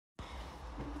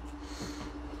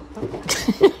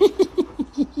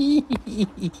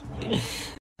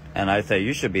And I say,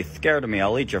 you should be scared of me.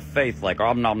 I'll eat your face like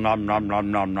om nom nom nom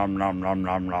nom nom nom nom nom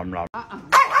nom nom nom.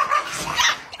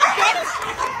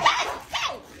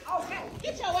 Okay,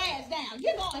 get your ass down.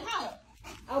 You're going home.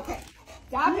 Okay,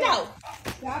 stop it. No.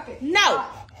 Stop it. No.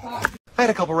 Stop. I had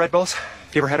a couple Red Bulls.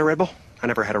 You ever had a Red Bull? I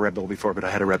never had a Red Bull before, but I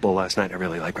had a Red Bull last night. I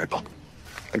really like Red Bull.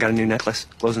 I got a new necklace.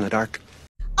 Glows in the dark.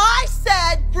 I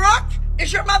said, Brooke,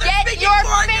 is your mother Get speaking your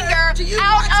for finger you?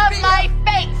 out of my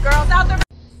face, girls out there.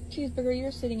 Cheeseburger,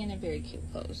 you're sitting in a very cute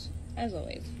pose, as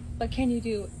always. But can you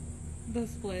do the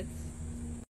splits?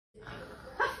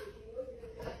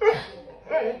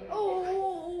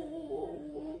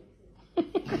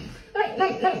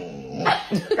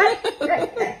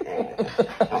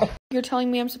 You're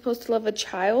telling me I'm supposed to love a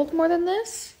child more than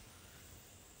this?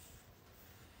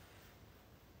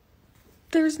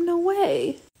 There's no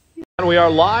way. And we are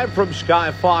live from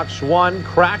Sky Fox 1.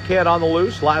 Crackhead on the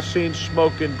loose. Last seen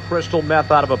smoking crystal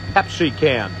meth out of a Pepsi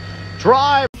can.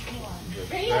 Drive.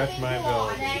 That's my bill.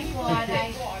 I don't even know what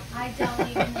I do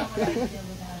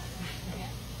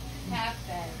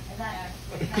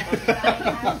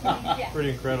without it.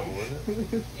 Pretty incredible,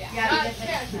 isn't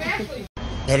it?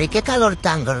 Eri, qué calor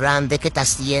tan grande que está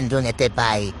haciendo en este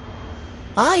país.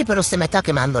 Ay, pero se me está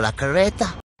quemando la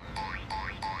carreta.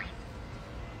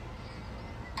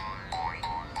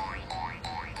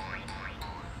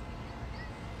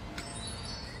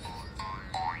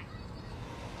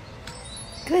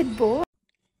 Good boy.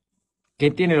 ¿Qué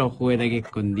tiene los juguetes aquí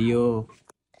escondidos?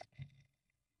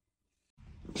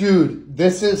 Dude,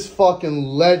 this is fucking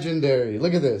legendary.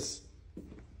 Look at this.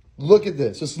 Look at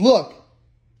this. Just look.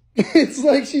 It's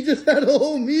like she just had a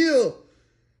whole meal.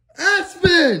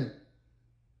 Aspen!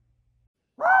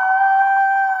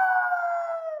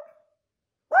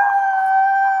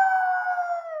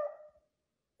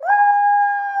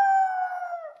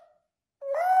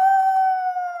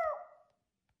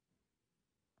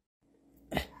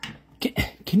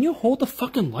 Can you hold the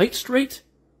fucking light straight?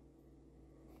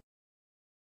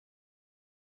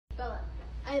 Bella,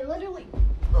 I literally...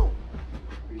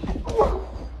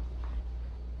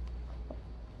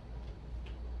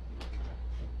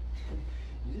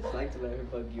 You just like to let her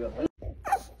bug you up.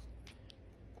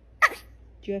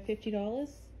 Do you have $50?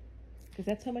 Because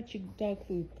that's how much your dog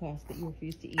food costs that you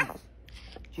refuse to eat. Do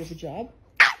you have a job?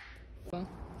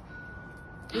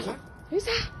 Who's that? Who's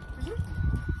that?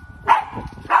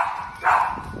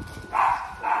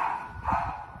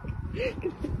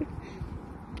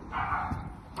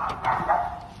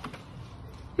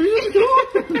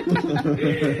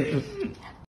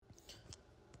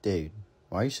 Dude,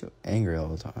 why are you so angry all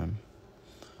the time?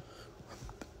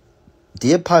 Do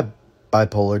you have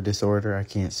bipolar disorder? I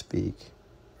can't speak.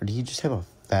 Or do you just have a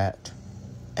fat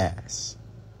ass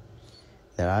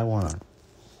that I wanna...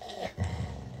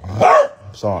 I'm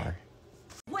sorry.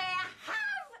 Where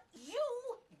have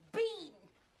you been?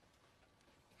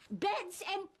 Bed's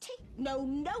empty, no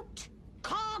note,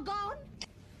 car gone.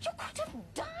 You could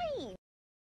have died.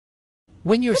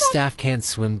 When your staff can't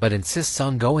swim but insists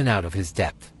on going out of his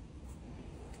depth.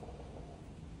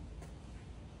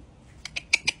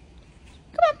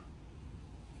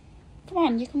 Come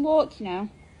on, you can walk now.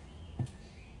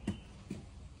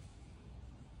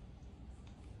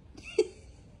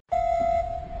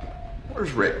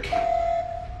 Where's Rick?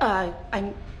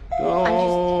 I'm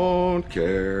Don't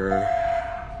care.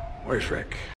 Where's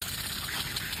Rick?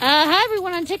 Hi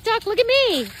everyone on TikTok, look at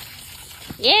me.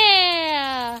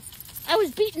 Yeah, I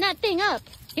was beating that thing up.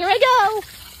 Here I go.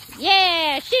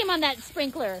 Yeah, shame on that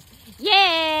sprinkler.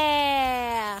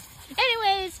 Yeah.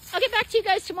 Anyways, I'll get back to you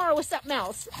guys tomorrow with something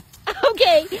else.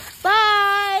 Okay,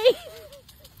 bye.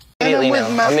 Immediately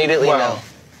no. Immediately no.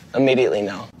 Immediately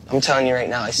no. I'm telling you right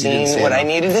now, I seen what I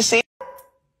needed to see.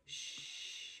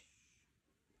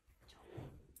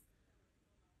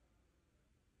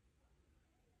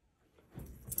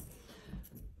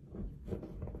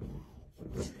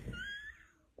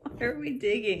 Why are we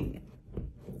digging?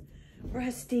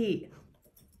 Rusty.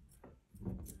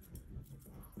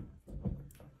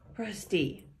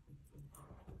 Rusty.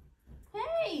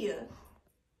 Hey!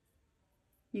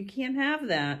 You can't have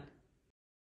that.